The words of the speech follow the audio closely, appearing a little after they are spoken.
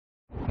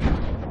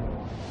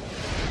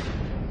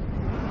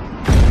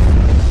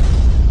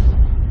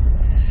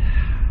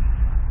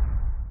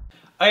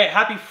Okay,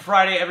 happy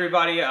Friday,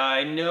 everybody.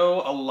 I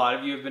know a lot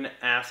of you have been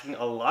asking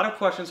a lot of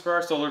questions for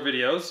our solar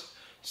videos.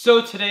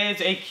 So today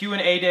is a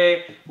Q&A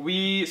day.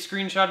 We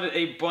screenshotted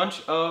a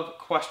bunch of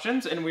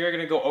questions and we are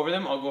gonna go over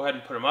them. I'll go ahead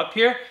and put them up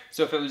here.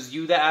 So if it was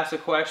you that asked a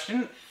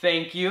question,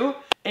 thank you.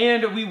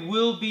 And we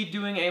will be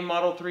doing a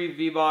Model 3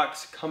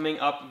 V-Box coming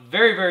up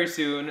very, very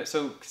soon.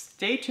 So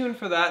stay tuned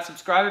for that.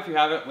 Subscribe if you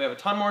haven't. We have a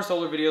ton more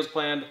solar videos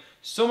planned.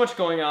 So much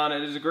going on.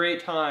 It is a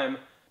great time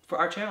for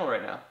our channel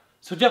right now.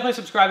 So definitely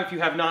subscribe if you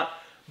have not.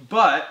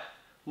 But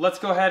let's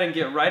go ahead and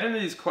get right into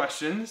these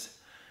questions.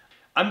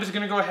 I'm just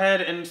going to go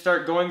ahead and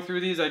start going through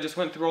these. I just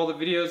went through all the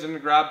videos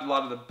and grabbed a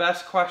lot of the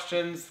best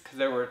questions because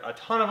there were a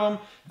ton of them.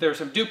 There were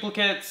some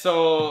duplicates,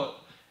 so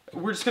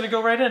we're just going to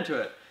go right into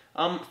it.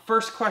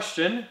 First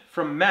question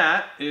from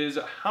Matt is,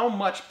 how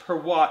much per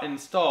watt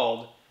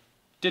installed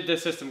did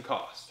this system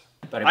cost?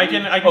 But I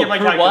can get my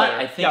calculator. Watt?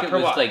 I think it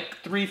was watt. like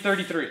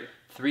 333.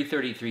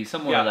 333,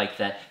 somewhere like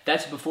that.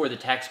 That's before the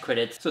tax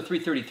credits. So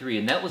 333,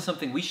 and that was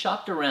something we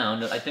shopped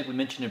around. I think we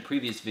mentioned in a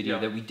previous video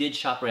that we did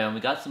shop around.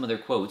 We got some other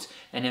quotes,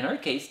 and in our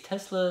case,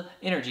 Tesla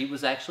Energy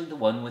was actually the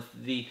one with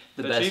the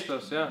best,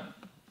 cheapest,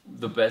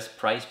 the best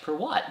price per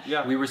watt.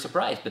 Yeah. We were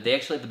surprised, but they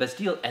actually had the best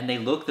deal, and they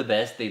look the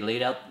best. They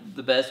laid out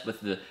the best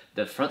with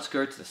the front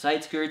skirts, the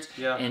side skirts,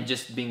 and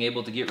just being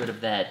able to get rid of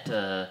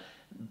that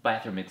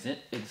bathroom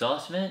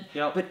exhaust vent.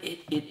 But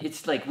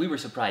it's like we were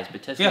surprised,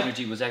 but Tesla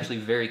Energy was actually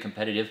very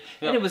competitive,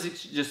 and it was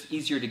just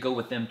easier to go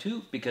with them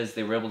too because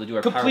they were able to do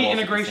our complete Powerwalls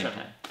integration. at the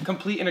same time.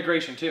 Complete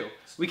integration too.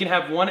 We can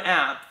have one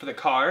app for the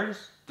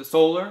cars, the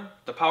solar,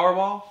 the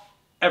Powerwall,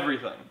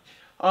 everything.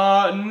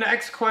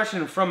 Next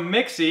question from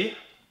Mixie.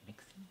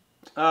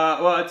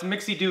 Well, it's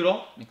Mixie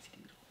Doodle.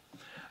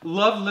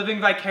 Love living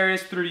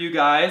vicarious through you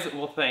guys.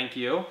 Well, thank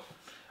you.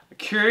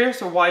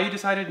 Curious why you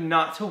decided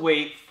not to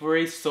wait for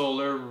a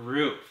solar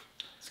roof.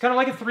 It's kind of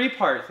like a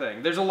three-part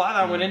thing. There's a lot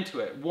that went into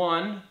it.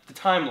 One, the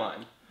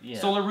timeline.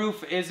 Solar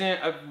roof isn't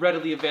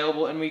readily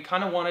available, and we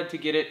kind of wanted to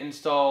get it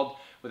installed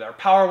with our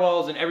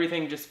Powerwalls and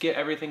everything, just get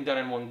everything done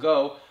in one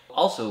go.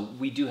 Also,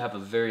 we do have a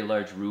very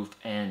large roof,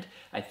 and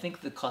I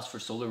think the cost for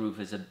solar roof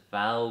is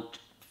about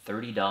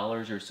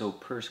 $30 or so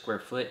per square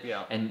foot.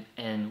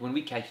 And when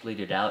we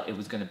calculated it out, it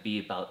was going to be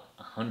about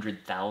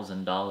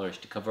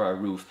 $100,000 to cover our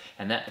roof,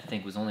 and that I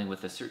think was only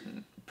with a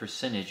certain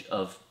percentage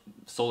of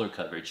solar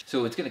coverage.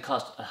 So it's going to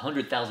cost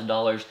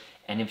 $100,000,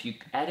 and if you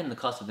add in the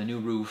cost of the new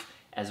roof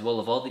as well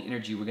as all the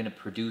energy we're going to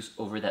produce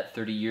over that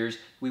 30 years,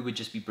 we would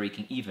just be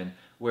breaking even.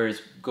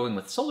 Whereas going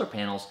with solar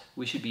panels,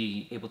 we should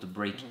be able to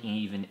break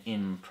even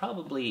in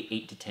probably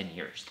 8 to 10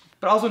 years.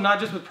 But also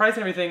not just with price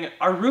and everything,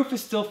 our roof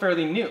is still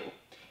fairly new.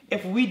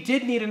 If we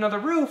did need another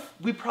roof,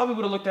 we probably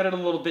would have looked at it a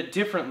little bit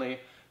differently,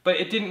 but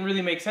it didn't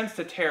really make sense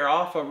to tear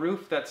off a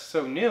roof that's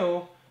so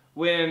new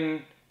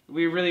when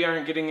we really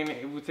aren't getting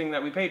anything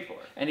that we paid for.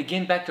 And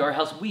again, back to our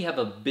house, we have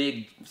a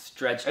big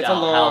stretched out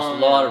house, a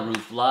lot of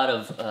roof, a lot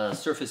of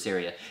surface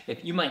area.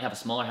 If you might have a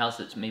smaller house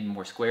that's maybe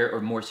more square or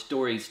more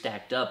stories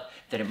stacked up,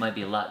 then it might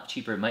be a lot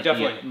cheaper.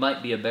 It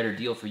might be a better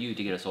deal for you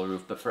to get a solar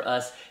roof. But for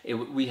us,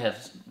 we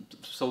have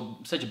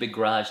such a big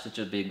garage, such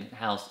a big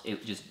house,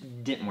 it just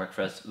didn't work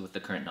for us with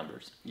the current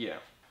numbers.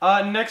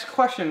 Next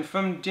question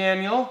from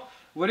Daniel.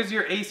 What is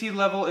your AC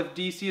level if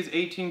DC is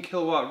 18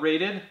 kilowatt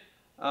rated?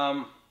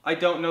 I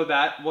don't know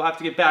that. We'll have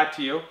to get back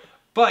to you.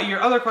 But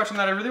your other question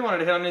that I really wanted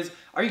to hit on is,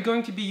 are you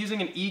going to be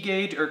using an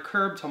e-gauge or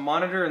curb to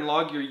monitor and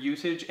log your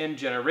usage and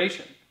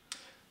generation?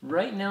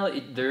 Right now,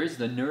 there is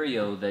the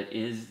Nurio that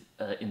is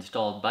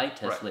installed by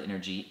Tesla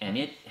Energy, and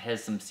it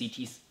has some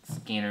CT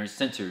scanners,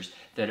 sensors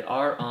that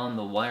are on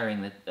the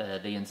wiring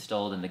that they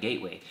installed in the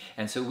gateway.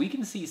 And so we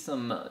can see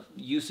some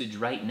usage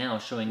right now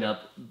showing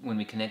up when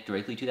we connect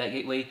directly to that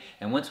gateway.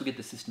 And once we get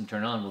the system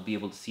turned on, we'll be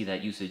able to see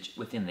that usage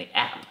within the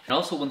app. And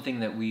also one thing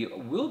that we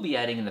will be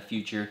adding in the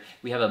future,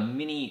 we have a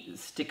mini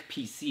stick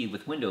PC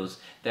with Windows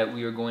that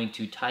we are going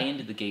to tie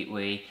into the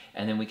gateway,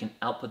 and then we can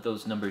output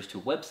those numbers to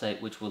a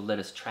website which will let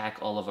us track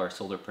all of our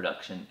solar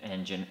production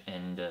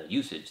and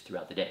usage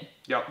throughout the day.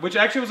 Which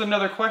actually was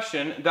another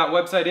question. That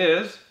website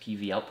is?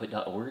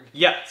 pvoutput.org.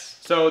 Yes.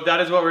 So that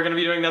is what we're going to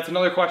be doing. That's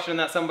another question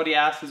that somebody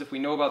asked, is if we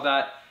know about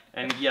that.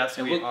 And yes,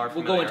 we are familiar.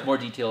 We'll go into more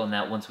detail on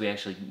that once we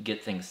actually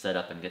get things set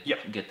up and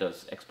get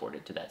those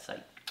exported to that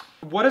site.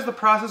 What is the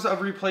process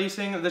of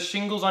replacing the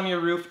shingles on your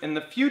roof in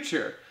the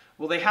future?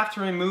 Will they have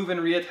to remove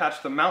and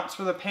reattach the mounts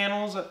for the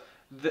panels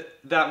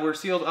that were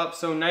sealed up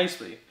so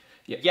nicely?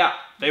 Yeah,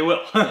 they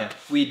will.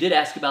 We did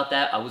ask about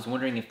that. I was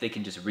wondering if they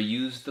can just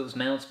reuse those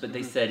mounts, but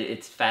they said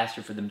it's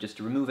faster for them just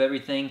to remove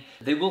everything.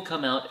 They will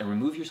come out and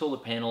remove your solar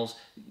panels.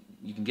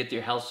 You can get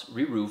your house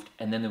re-roofed,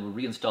 and then they will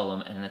reinstall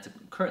them, and that's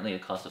currently a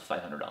cost of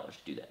 $500 to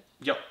do that.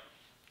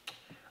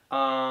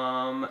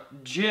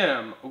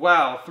 Jim,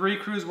 wow, 3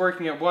 crews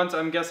working at once.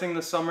 I'm guessing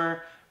the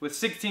summer with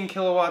 16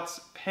 kilowatts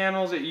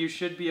panels, you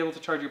should be able to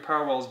charge your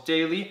Powerwalls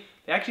daily.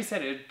 They actually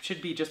said it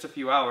should be just a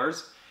few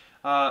hours.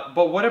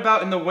 But what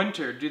about in the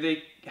winter? Do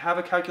they have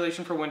a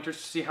calculation for winters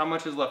to see how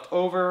much is left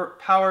over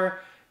power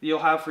you'll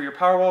have for your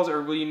Powerwalls,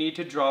 or will you need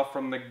to draw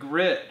from the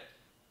grid?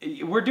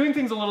 we're doing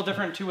things a little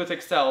different too with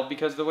Excel,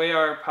 because the way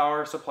our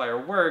power supplier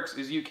works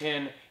is you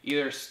can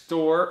either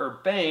store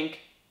or bank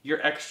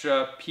your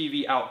extra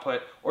PV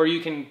output, or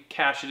you can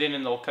cash it in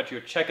and they'll cut you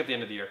a check at the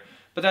end of the year.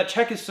 But that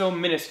check is so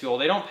minuscule,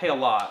 they don't pay a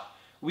lot.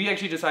 We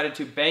actually decided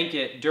to bank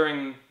it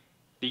during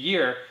the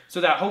year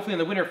so that hopefully in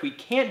the winter, if we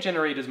can't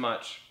generate as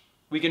much,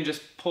 we can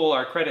just pull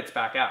our credits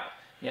back out.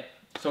 Yeah.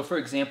 So for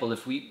example,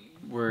 if we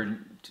were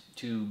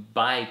to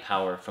buy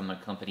power from a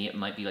company, it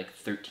might be like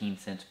 13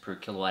 cents per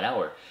kilowatt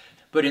hour.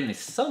 But in the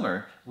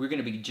summer, we're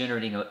going to be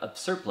generating a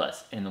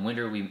surplus. In the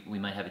winter, we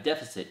might have a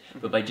deficit.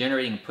 But by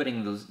generating,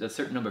 putting a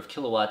certain number of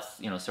kilowatts,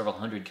 several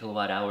hundred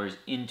kilowatt hours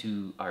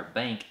into our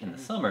bank in the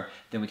summer,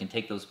 then we can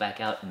take those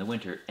back out in the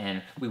winter,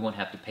 and we won't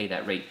have to pay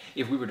that rate.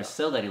 If we were to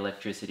sell that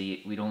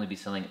electricity, we'd only be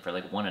selling it for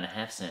like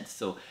 1.5 cents.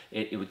 So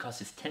it would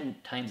cost us 10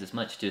 times as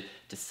much to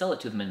sell it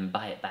to them and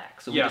buy it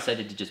back. So we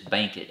decided to just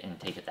bank it and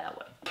take it that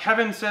way.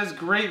 Kevin says,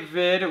 great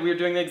vid. We're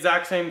doing the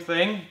exact same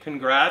thing.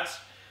 Congrats.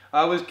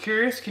 I was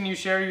curious, can you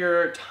share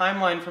your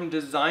timeline from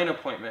design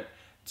appointment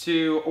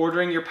to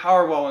ordering your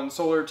Powerwall and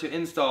solar to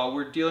install?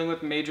 We're dealing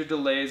with major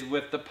delays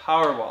with the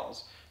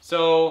Powerwalls.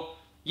 So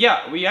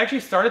yeah, we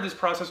actually started this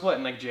process, what,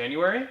 in like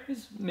January?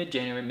 It's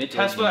mid-January,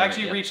 Tesla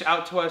actually reached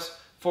out to us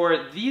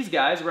for these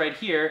guys right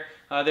here.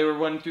 They were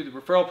running through the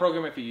referral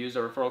program. If you use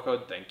our referral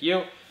code, thank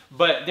you.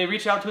 But they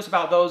reached out to us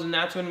about those, and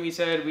that's when we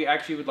said we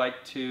actually would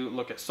like to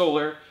look at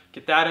solar,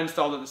 get that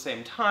installed at the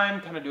same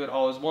time, kind of do it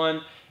all as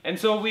one. And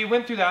so we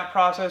went through that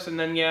process, and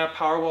then yeah,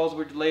 Powerwalls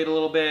were delayed a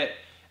little bit,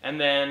 and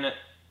then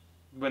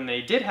when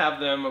they did have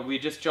them, we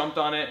just jumped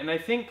on it. And I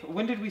think,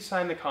 when did we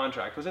sign the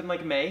contract? Was it in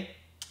like May?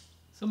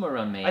 Somewhere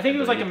around May. I think it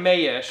was like a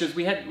May-ish. Because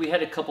we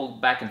had a couple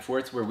back and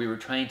forths where we were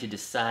trying to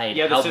decide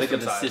how big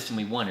of a system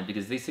we wanted,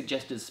 because they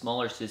suggested a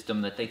smaller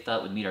system that they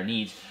thought would meet our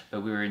needs, but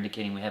we were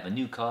indicating we have a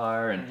new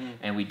car,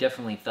 and we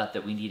definitely thought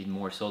that we needed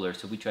more solar,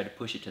 so we tried to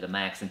push it to the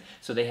max. And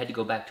so they had to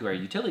go back to our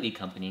utility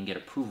company and get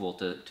approval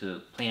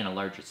to plan a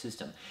larger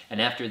system.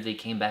 And after they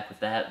came back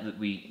with that,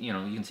 you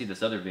can see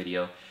this other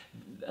video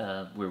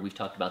where we've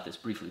talked about this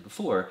briefly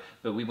before,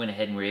 but we went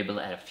ahead and were able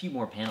to add a few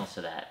more panels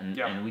to that,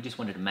 and we just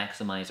wanted to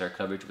maximize our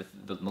coverage with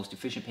the most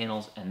efficient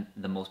panels and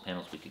the most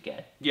panels we could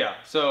get. Yeah,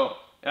 so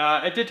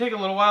it did take a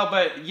little while,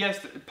 but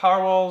yes,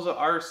 Powerwalls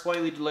are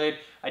slightly delayed.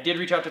 I did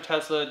reach out to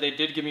Tesla. They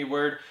did give me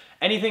word.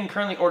 Anything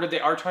currently ordered, they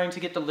are trying to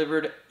get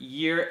delivered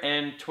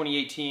year-end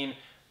 2018,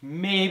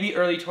 maybe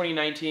early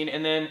 2019,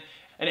 and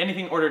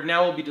anything ordered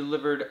now will be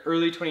delivered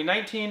early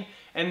 2019,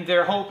 and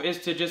their hope is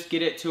to just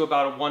get it to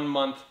about 1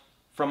 month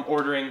from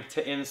ordering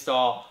to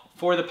install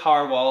for the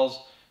Powerwalls,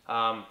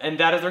 and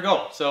that is their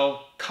goal.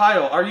 So,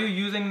 Kyle, are you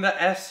using the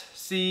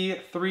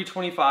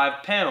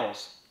SC325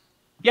 panels?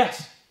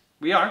 Yes,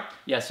 we are.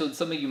 Yeah, so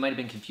some of you might have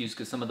been confused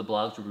because some of the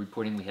blogs were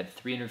reporting we had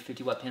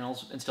 350 watt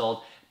panels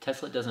installed.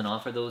 Tesla doesn't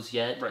offer those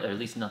yet, or at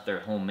least not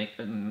their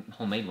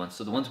homemade ones.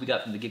 So the ones we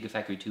got from the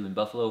Gigafactory 2 in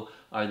Buffalo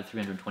are the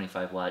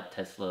 325 watt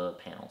Tesla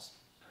panels.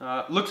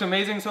 Looks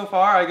amazing so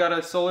far. I got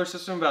a solar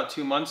system about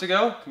 2 months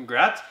ago.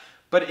 Congrats.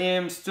 But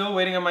am still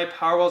waiting on my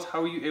Powerwalls.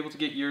 How were you able to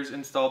get yours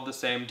installed the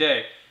same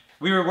day?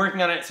 We were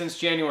working on it since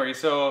January,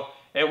 so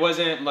it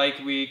wasn't like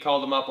we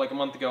called them up like a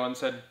month ago and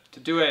said to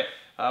do it.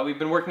 We've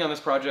been working on this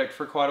project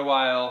for quite a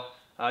while.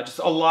 Just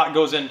a lot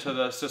goes into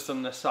the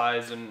system this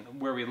size and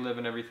where we live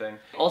and everything.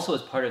 Also,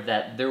 as part of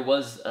that, there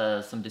was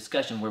some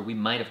discussion where we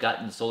might have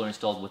gotten the solar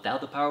installed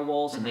without the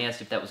Powerwalls, and they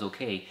asked if that was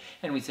okay.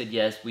 And we said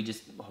yes,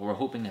 we're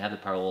hoping to have the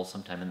Powerwalls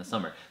sometime in the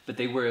summer. But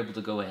they were able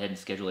to go ahead and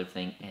schedule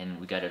everything, and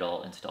we got it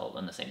all installed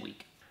on the same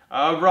week.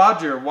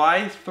 Roger,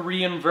 why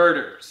 3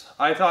 inverters?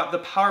 I thought the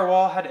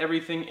Powerwall had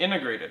everything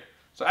integrated.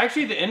 So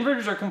actually, the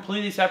inverters are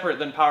completely separate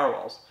than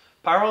Powerwalls.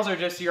 Powerwalls are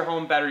just your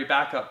home battery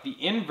backup. The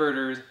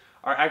inverters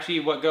are actually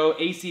what go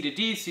AC to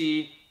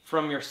DC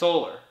from your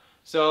solar.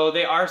 So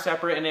they are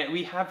separate, and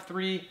we have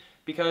 3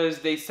 because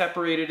they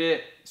separated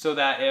it so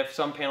that if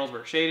some panels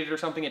were shaded or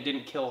something, it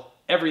didn't kill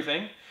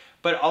everything.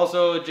 But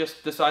also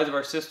just the size of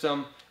our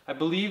system. I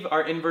believe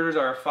our inverters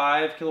are a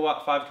 5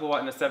 kilowatt,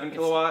 and a 7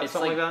 kilowatt,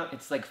 something like that.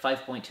 It's like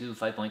 5.2,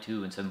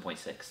 5.2, and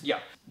 7.6. Yeah.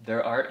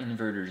 There are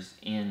inverters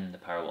in the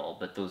Powerwall,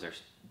 but those are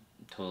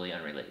totally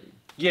unrelated.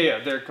 Yeah,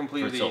 they're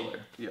completely... For solar.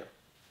 Yeah.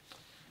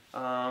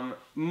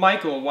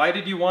 Michael, why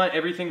did you want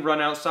everything run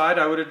outside?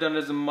 I would have done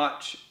as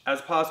much as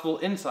possible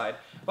inside.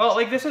 Well,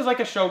 like this is like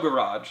a show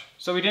garage,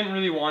 so we didn't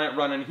really want it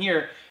running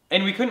here,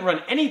 and we couldn't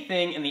run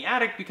anything in the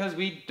attic because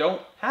we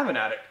don't have an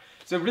attic.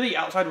 So really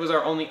outside was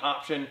our only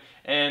option,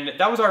 and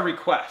that was our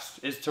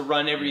request, is to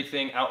run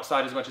everything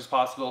outside as much as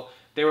possible.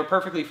 They were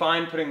perfectly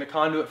fine putting the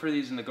conduit for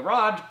these in the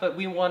garage, but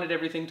we wanted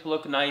everything to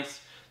look nice.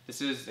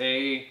 This is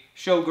a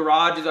show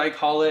garage, as I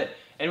call it,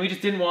 and we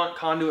just didn't want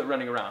conduit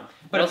running around.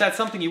 But if that's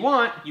something you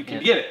want, you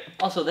can get it.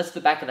 Also, that's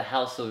the back of the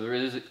house, so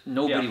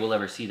nobody will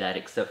ever see that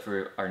except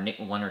for our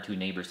 1 or 2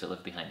 neighbors that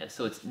live behind us.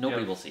 So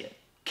nobody will see it.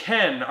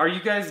 Ken, are you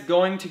guys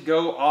going to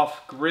go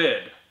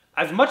off-grid?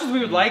 As much as we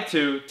would like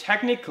to,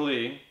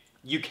 technically,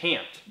 you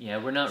can't. Yeah,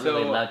 we're not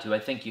really allowed to. I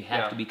think you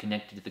have to be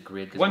connected to the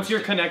grid. Once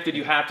you're connected,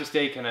 you have to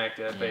stay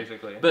connected,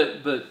 basically.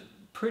 But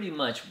pretty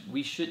much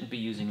we shouldn't be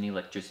using any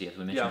electricity, as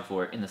we mentioned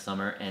before, in the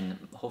summer, and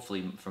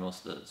hopefully for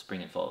most of the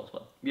spring and fall as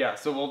well. Yeah,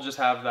 so we'll just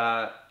have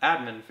that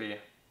admin fee.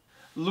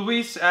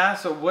 Luis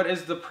asks, what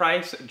is the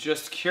price?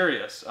 Just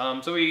curious.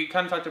 So we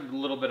kind of talked a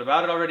little bit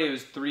about it already. It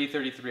was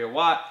 $333 a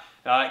watt.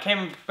 It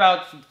came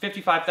about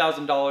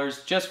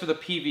 $55,000 just for the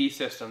PV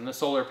system, the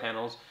solar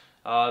panels.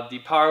 The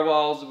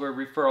Powerwalls were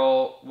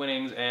referral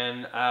winnings,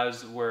 and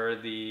as were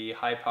the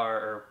high power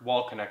or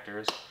wall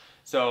connectors.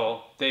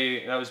 So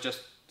that was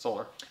just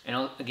solar.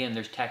 And again,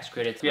 there's tax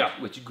credits,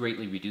 which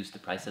greatly reduce the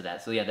price of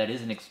that. So yeah, that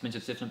is an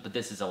expensive system, but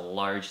this is a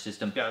large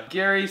system. Yeah.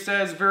 Gary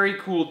says, very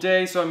cool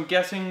day. So I'm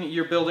guessing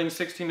you're building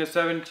 16 to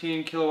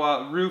 17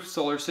 kilowatt roof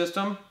solar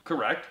system.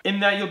 Correct. In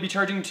that you'll be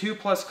charging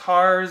 2+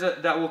 cars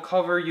that will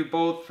cover you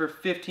both for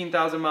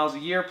 15,000 miles a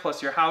year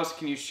plus your house.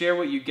 Can you share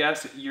what you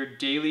guess your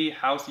daily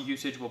house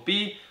usage will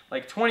be?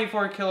 Like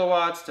 24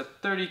 kilowatts to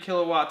 30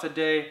 kilowatts a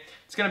day.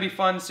 It's going to be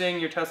fun seeing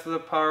your Tesla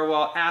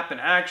Powerwall app in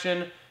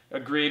action.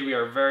 Agreed, we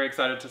are very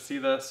excited to see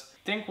this. I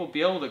think we'll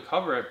be able to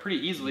cover it pretty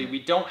easily. We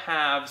don't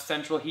have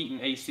central heat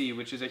and AC,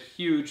 which is a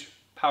huge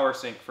power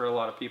sink for a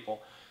lot of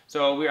people.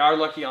 So we are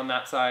lucky on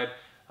that side.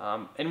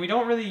 And we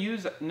don't really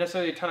use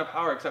necessarily a ton of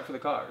power except for the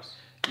cars.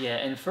 Yeah,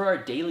 and for our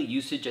daily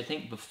usage, I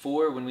think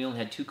before, when we only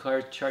had 2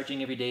 cars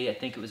charging every day, I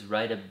think it was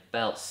right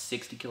about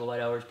 60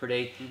 kilowatt hours per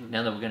day.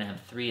 Now that we're going to have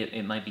 3,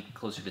 it might be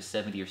closer to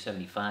 70 or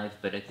 75,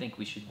 but I think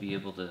we should be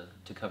able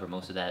to cover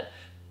most of that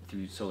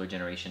through solar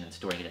generation and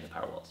storing it in the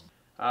Powerwalls.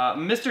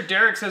 Mr.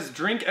 Derek says,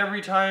 drink every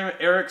time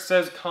Eric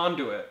says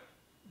conduit.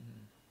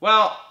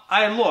 Well,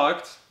 I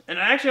looked, and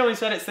I actually only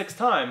said it 6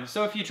 times,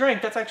 so if you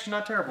drink, that's actually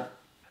not terrible.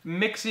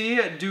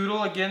 Mixie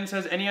Doodle again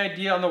says, any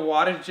idea on the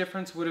wattage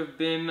difference would have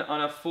been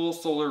on a full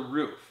solar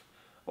roof?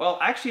 Well,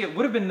 actually, it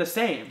would have been the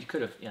same. You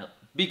could have, yeah.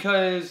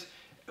 Because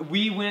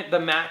we went the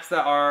max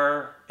that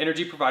our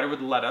energy provider would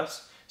let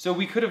us, so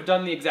we could have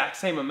done the exact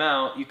same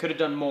amount. You could have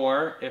done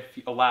more if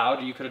allowed,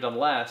 or you could have done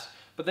less.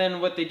 But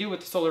then what they do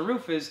with the solar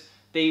roof is,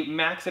 they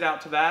max it out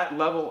to that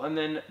level, and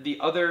then the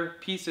other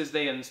pieces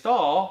they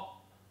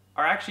install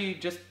are actually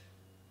just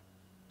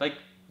like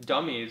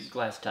dummies.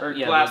 Glass tiles.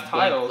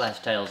 Glass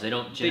tiles. They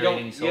don't generate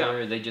any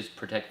solar. They just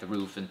protect the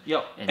roof and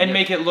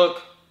make it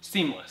look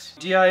seamless.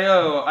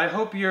 DIO, I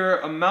hope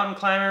you're a mountain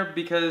climber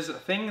because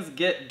things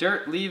get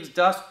dirt, leaves,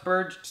 dust,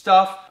 bird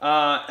stuff,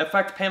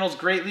 affect panels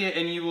greatly,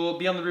 and you will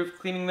be on the roof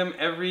cleaning them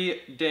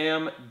every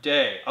damn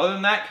day. Other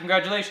than that,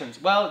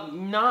 congratulations. Well,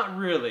 not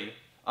really.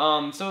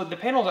 So the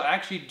panels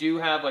actually do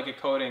have like a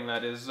coating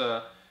that is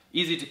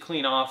easy to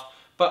clean off,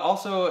 but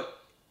also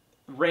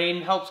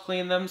rain helps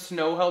clean them,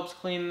 snow helps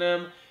clean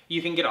them.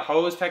 You can get a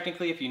hose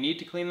technically if you need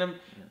to clean them,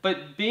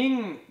 but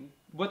being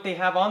what they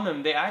have on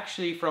them, they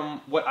actually,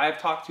 from what I've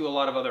talked to a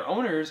lot of other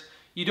owners,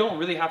 you don't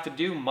really have to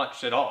do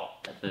much at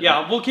all.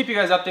 Yeah, we'll keep you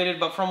guys updated,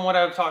 but from what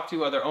I've talked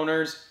to other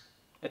owners,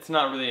 it's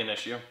not really an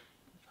issue.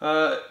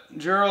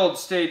 Gerald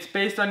states,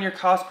 based on your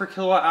cost per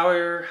kilowatt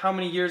hour, how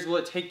many years will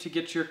it take to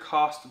get your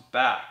cost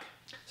back?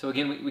 So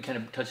again, we kind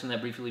of touched on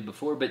that briefly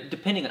before, but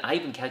depending, I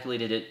even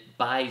calculated it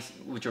by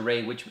which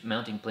array, which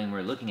mounting plane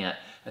we're looking at.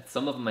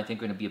 Some of them I think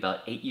are going to be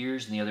about 8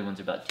 years, and the other ones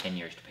are about 10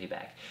 years to pay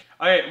back.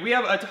 Alright, we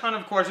have a ton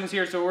of questions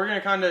here, so we're going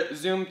to kind of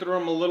zoom through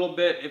them a little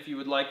bit. If you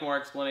would like more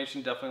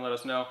explanation, definitely let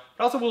us know.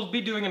 But also, we'll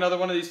be doing another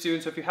one of these soon,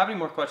 so if you have any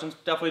more questions,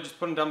 definitely just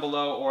put them down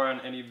below or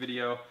on any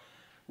video.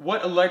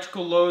 What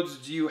electrical loads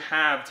do you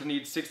have to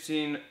need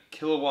 16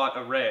 kilowatt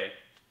array?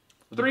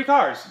 3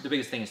 cars. The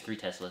biggest thing is 3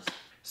 Teslas.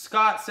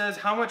 Scott says,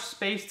 how much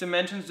space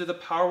dimensions do the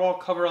Powerwall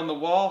cover on the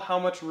wall? How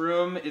much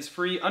room is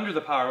free under the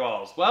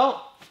Powerwalls?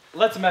 Well,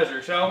 let's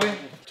measure, shall we?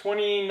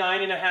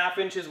 29.5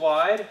 inches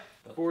wide,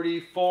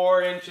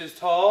 44 inches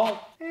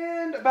tall,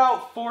 and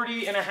about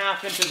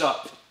 40.5 inches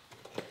up.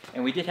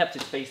 And we did have to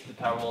space the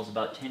Powerwalls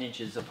about 10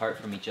 inches apart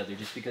from each other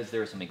just because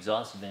there are some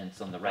exhaust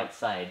vents on the right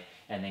side,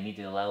 and they need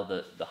to allow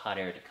the hot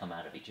air to come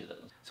out of each of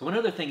those. So one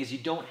other thing is you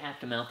don't have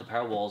to mount the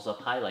Powerwalls up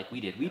high like we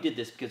did. We did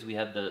this because we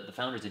have the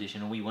Founders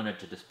Edition and we wanted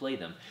to display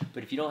them.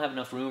 But if you don't have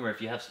enough room, or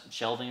if you have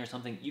shelving or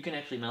something, you can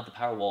actually mount the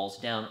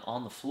Powerwalls down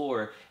on the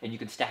floor, and you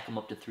can stack them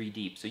up to 3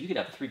 deep. So you could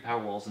have 3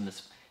 Powerwalls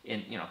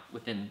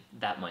within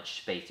that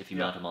much space if you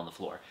mount them on the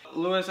floor.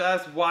 Lewis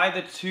asked, why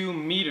the 2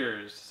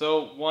 meters?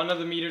 So one of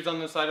the meters on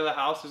the side of the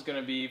house is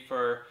going to be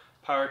for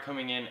power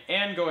coming in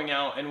and going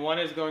out, and one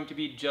is going to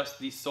be just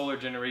the solar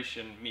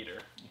generation meter.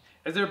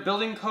 Is there a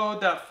building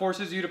code that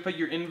forces you to put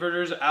your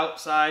inverters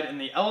outside in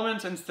the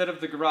elements instead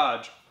of the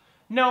garage?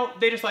 No,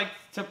 they just like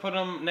to put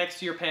them next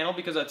to your panel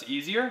because that's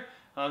easier.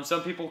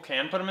 Some people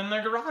can put them in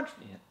their garage.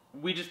 Yeah.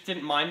 We just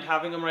didn't mind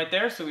having them right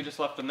there, so we just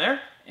left them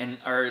there. And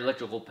our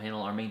electrical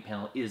panel, our main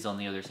panel, is on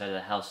the other side of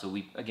the house, so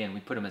we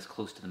put them as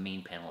close to the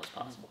main panel as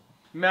possible.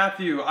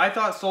 Matthew, I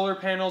thought solar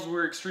panels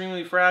were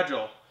extremely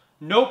fragile.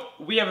 Nope,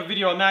 we have a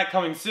video on that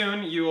coming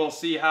soon. You will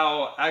see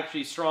how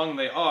actually strong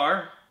they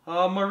are.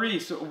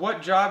 Maurice,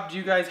 what job do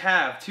you guys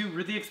have? 2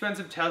 really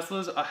expensive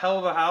Teslas, a hell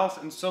of a house,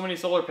 and so many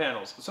solar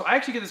panels. So I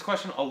actually get this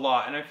question a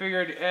lot, and I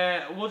figured,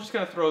 we're just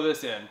gonna throw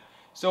this in.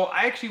 So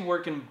I actually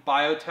work in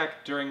biotech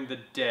during the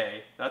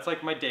day. That's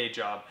like my day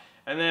job.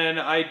 And then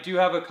I do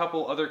have a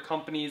couple other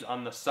companies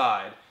on the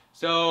side.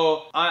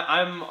 So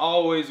I'm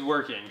always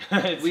working.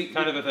 It's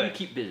kind of the thing. We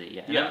keep busy,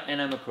 yeah. Yeah.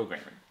 And I'm a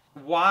programmer.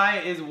 Why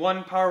is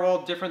one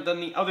Powerwall different than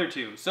the other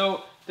two?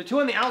 So the two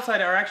on the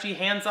outside are actually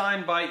hand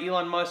signed by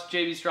Elon Musk,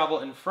 JB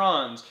Straubel, and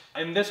Franz.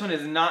 And this one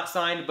is not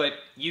signed, but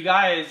you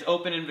guys,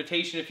 open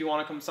invitation if you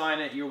want to come sign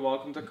it. You're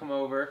welcome to come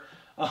over.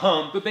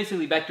 But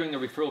basically, back during the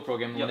referral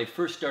program, when Yep. they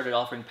first started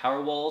offering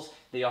Powerwalls,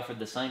 they offered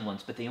the signed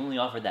ones, but they only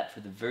offered that for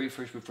the very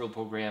first referral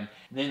program.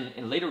 Then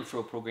in later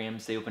referral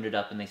programs, they opened it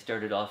up and they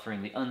started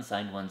offering the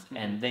unsigned ones,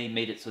 and they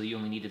made it so you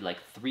only needed like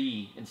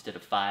 3 instead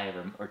of 5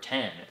 or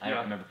 10. I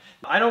don't remember.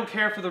 I don't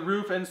care for the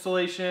roof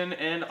installation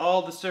and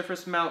all the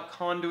surface mount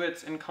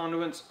conduits and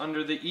conduits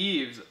under the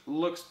eaves.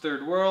 Looks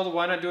third world.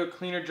 Why not do a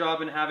cleaner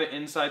job and have it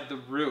inside the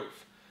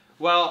roof?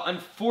 Well,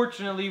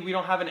 unfortunately, we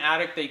don't have an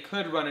attic they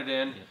could run it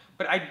in. Yeah.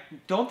 But I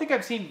don't think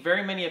I've seen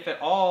very many, if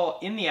at all,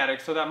 in the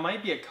attic, so that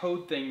might be a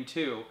code thing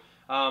too.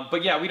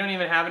 But yeah, we don't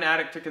even have an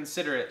attic to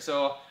consider it.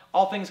 So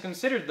all things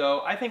considered,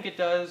 though, I think it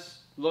does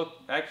look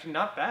actually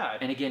not bad.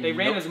 And again, they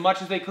ran as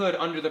much as they could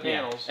under the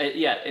panels.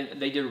 Yeah,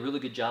 they did a really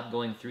good job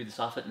going through the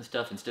soffit and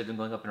stuff instead of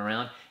going up and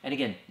around. And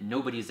again,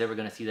 nobody's ever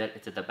going to see that.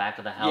 It's at the back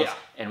of the house,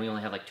 and we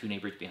only have like 2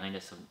 neighbors behind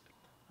us.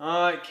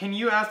 So. Can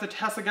you ask the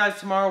Tesla guys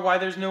tomorrow why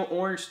there's no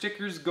orange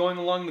stickers going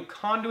along the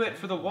conduit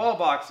for the wall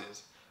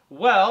boxes?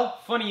 Well,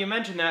 funny you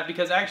mentioned that,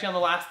 because actually on the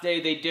last day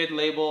they did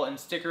label and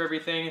sticker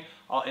everything.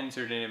 I'll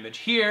insert an image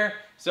here.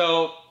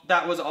 So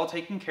that was all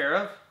taken care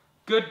of.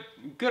 Good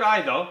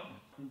eye though.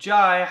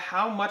 Jai,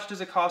 how much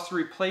does it cost to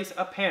replace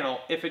a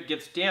panel if it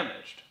gets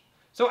damaged?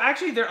 So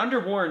actually they're under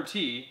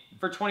warranty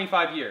for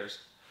 25 years.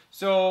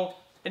 So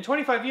in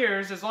 25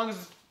 years, as long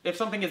as if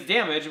something gets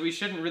damaged, we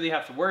shouldn't really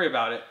have to worry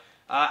about it.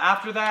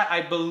 After that,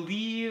 I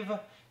believe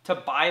to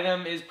buy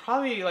them is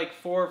probably like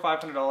 $400 or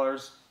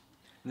 $500.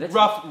 That's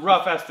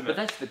rough estimate. But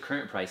that's the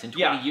current price. In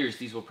 20 years,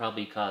 these will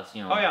probably cost,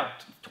 you know,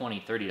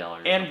 $20,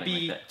 $30 and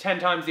be like 10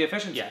 times the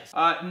efficiency. Yes.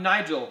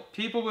 Nigel,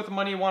 people with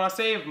money want to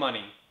save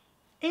money.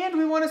 And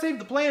we want to save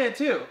the planet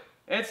too.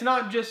 It's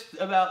not just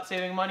about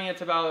saving money,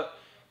 it's about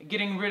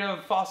getting rid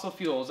of fossil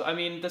fuels. I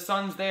mean, the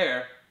sun's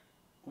there.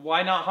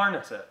 Why not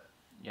harness it?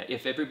 Yeah,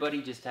 if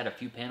everybody just had a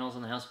few panels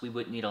in the house, we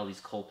wouldn't need all these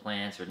coal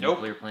plants or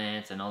nuclear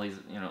plants and all these,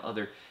 you know,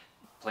 other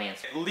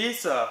plants.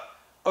 Lisa,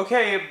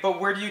 okay, but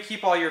where do you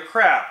keep all your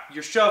crap?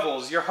 Your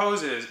shovels, your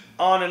hoses,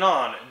 on and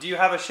on. Do you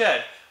have a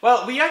shed?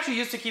 Well, we actually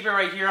used to keep it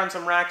right here on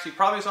some racks. You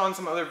probably saw in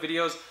some other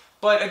videos.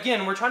 But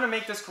again, we're trying to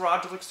make this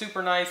garage look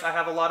super nice. I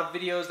have a lot of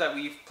videos that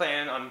we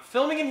plan on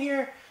filming in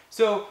here.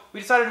 So we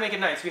decided to make it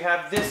nice. We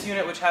have this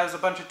unit, which has a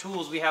bunch of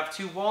tools. We have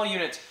 2 wall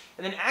units.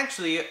 And then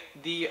actually,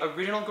 the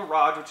original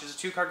garage, which is a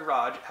 2-car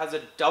garage, has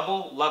a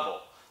double level.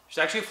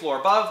 There's actually a floor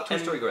above.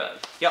 2-story garage.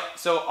 Yep,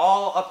 so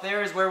all up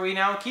there is where we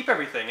now keep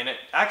everything. And it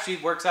actually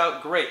works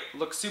out great.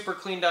 Looks super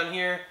clean down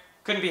here.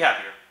 Couldn't be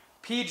happier.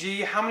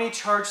 PG, how many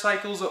charge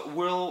cycles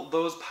will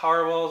those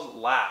Powerwalls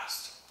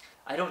last?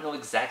 I don't know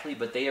exactly,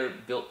 but they are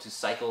built to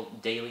cycle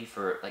daily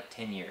for like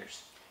 10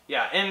 years.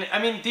 Yeah, and I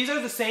mean, these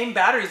are the same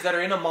batteries that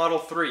are in a Model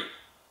 3.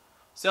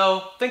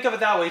 So think of it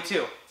that way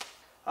too.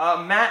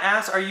 Matt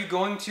asks, are you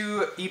going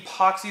to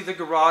epoxy the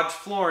garage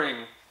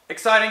flooring?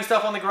 Exciting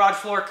stuff on the garage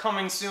floor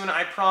coming soon,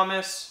 I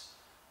promise.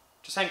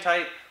 Just hang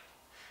tight.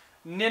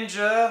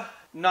 Ninja,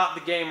 not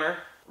the gamer,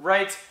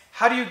 writes,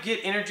 how do you get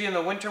energy in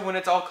the winter when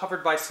it's all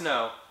covered by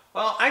snow?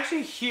 Well,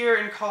 actually here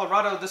in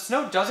Colorado, the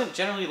snow doesn't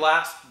generally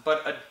last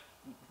but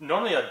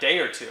normally a day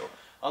or 2.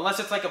 Unless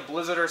it's like a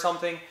blizzard or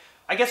something.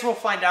 I guess we'll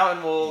find out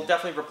and we'll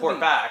definitely report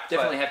back.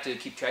 Definitely have to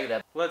keep track of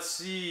that. Let's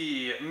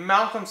see.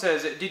 Malcolm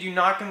says, did you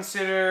not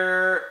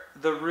consider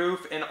the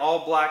roof in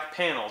all black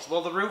panels?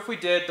 Well, the roof we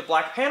did, the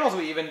black panels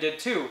we even did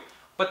too,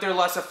 but they're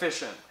less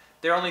efficient.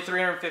 They're only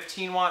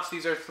 315 watts,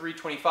 these are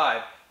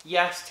 325.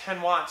 Yes,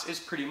 10 watts is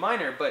pretty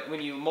minor, but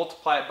when you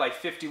multiply it by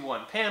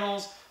 51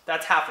 panels,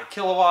 that's half a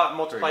kilowatt,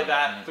 multiply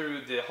that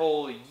through the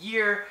whole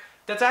year,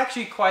 that's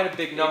actually quite a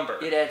big number.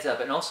 It adds up,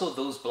 and also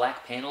those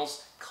black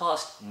panels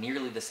cost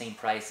nearly the same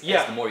price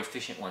as the more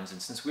efficient ones,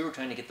 and since we were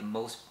trying to get the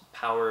most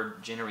power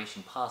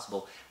generation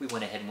possible, we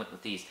went ahead and went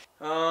with these.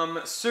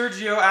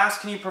 Sergio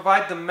asked, can you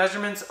provide the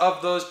measurements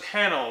of those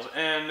panels?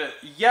 And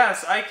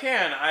yes, I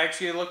can. I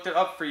actually looked it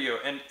up for you,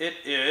 and it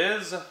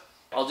is...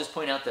 I'll just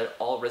point out that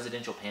all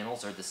residential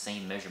panels are the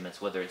same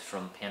measurements, whether it's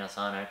from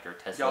Panasonic or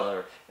Tesla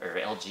or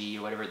LG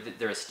or whatever.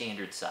 They're a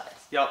standard size.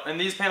 Yep, and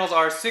these panels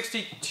are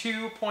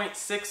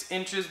 62.6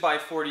 inches by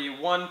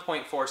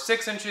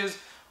 41.46 inches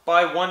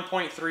by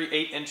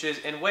 1.38 inches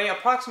and weigh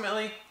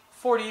approximately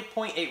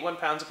 40.81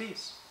 pounds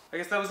apiece. I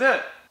guess that was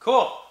it.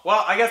 Cool.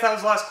 Well, I guess that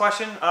was the last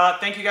question.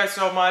 Thank you guys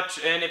so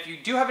much. And if you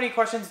do have any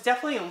questions,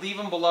 definitely leave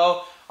them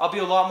below. I'll be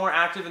a lot more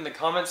active in the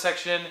comment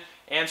section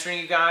answering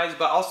you guys,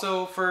 but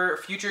also for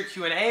future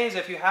Q&As,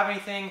 if you have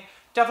anything,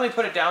 definitely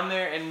put it down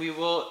there and we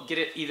will get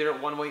it either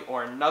one way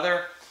or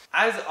another.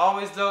 As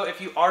always though, if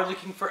you are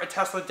looking for a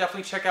Tesla,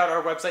 definitely check out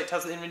our website,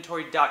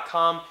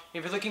 teslainventory.com.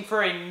 If you're looking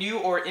for a new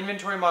or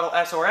inventory model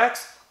S or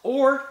X,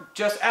 or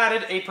just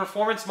added a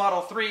Performance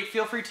Model 3,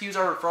 feel free to use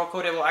our referral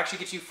code. It will actually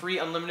get you free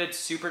unlimited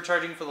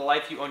supercharging for the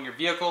life you own your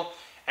vehicle.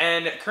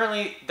 And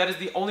currently, that is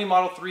the only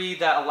Model 3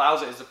 that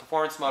allows it, is the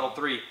Performance Model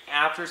 3.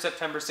 After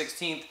September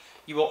 16th,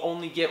 you will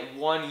only get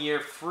 1 year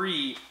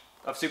free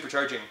of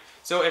supercharging.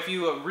 So if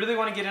you really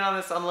want to get in on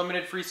this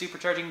unlimited free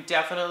supercharging,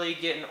 definitely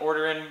get an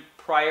order in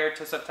prior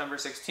to September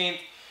 16th.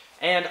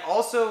 And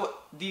also,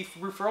 the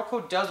referral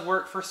code does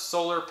work for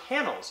solar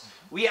panels.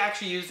 We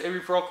actually used a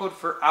referral code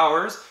for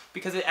ours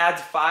because it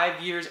adds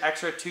 5 years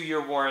extra to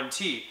your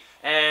warranty.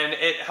 And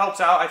it helps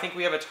out. I think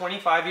we have a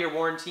 25-year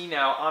warranty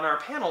now on our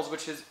panels,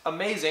 which is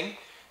amazing.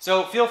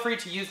 So feel free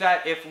to use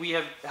that if we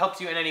have helped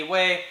you in any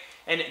way.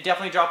 And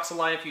definitely drop us a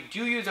line if you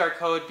do use our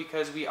code,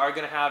 because we are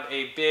going to have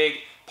a big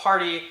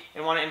party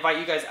and want to invite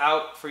you guys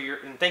out for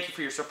and thank you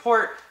for your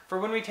support for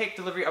when we take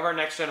delivery of our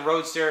next gen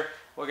Roadster.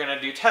 We're going to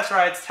do test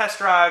rides, test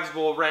drives,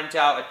 we'll rent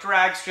out a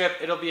drag strip.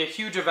 It'll be a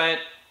huge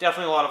event,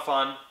 definitely a lot of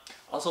fun.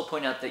 Also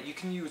point out that you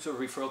can use a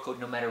referral code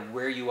no matter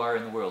where you are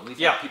in the world. We've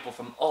had people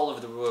from all over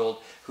the world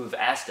who've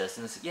asked us,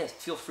 and said, yes,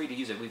 feel free to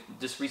use it.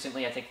 Just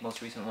recently, I think the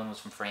most recent one was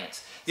from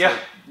France. So,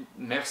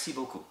 merci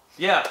beaucoup.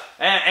 Yeah,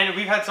 and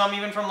we've had some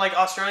even from like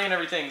Australia and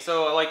everything.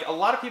 So like a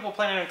lot of people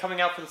planning on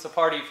coming out for this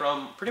party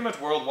from pretty much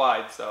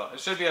worldwide. So it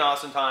should be an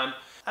awesome time.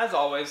 As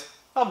always,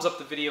 thumbs up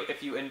the video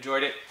if you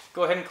enjoyed it.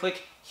 Go ahead and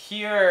click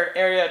here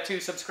area to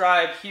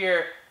subscribe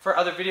here for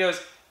other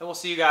videos, and we'll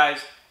see you guys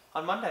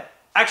on Monday.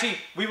 Actually,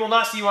 we will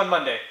not see you on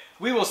Monday.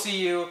 We will see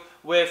you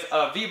with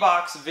a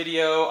V-Box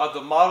video of the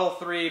Model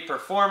 3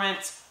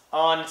 Performance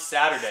on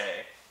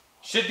Saturday.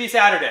 Should be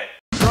Saturday.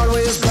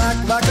 Broadway is black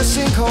like a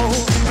sinkhole.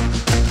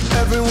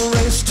 Everyone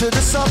raced to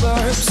the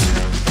suburbs.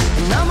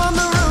 And I'm on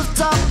the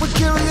rooftop with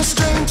curious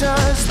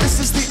strangers.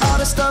 This is the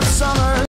oddest of summer.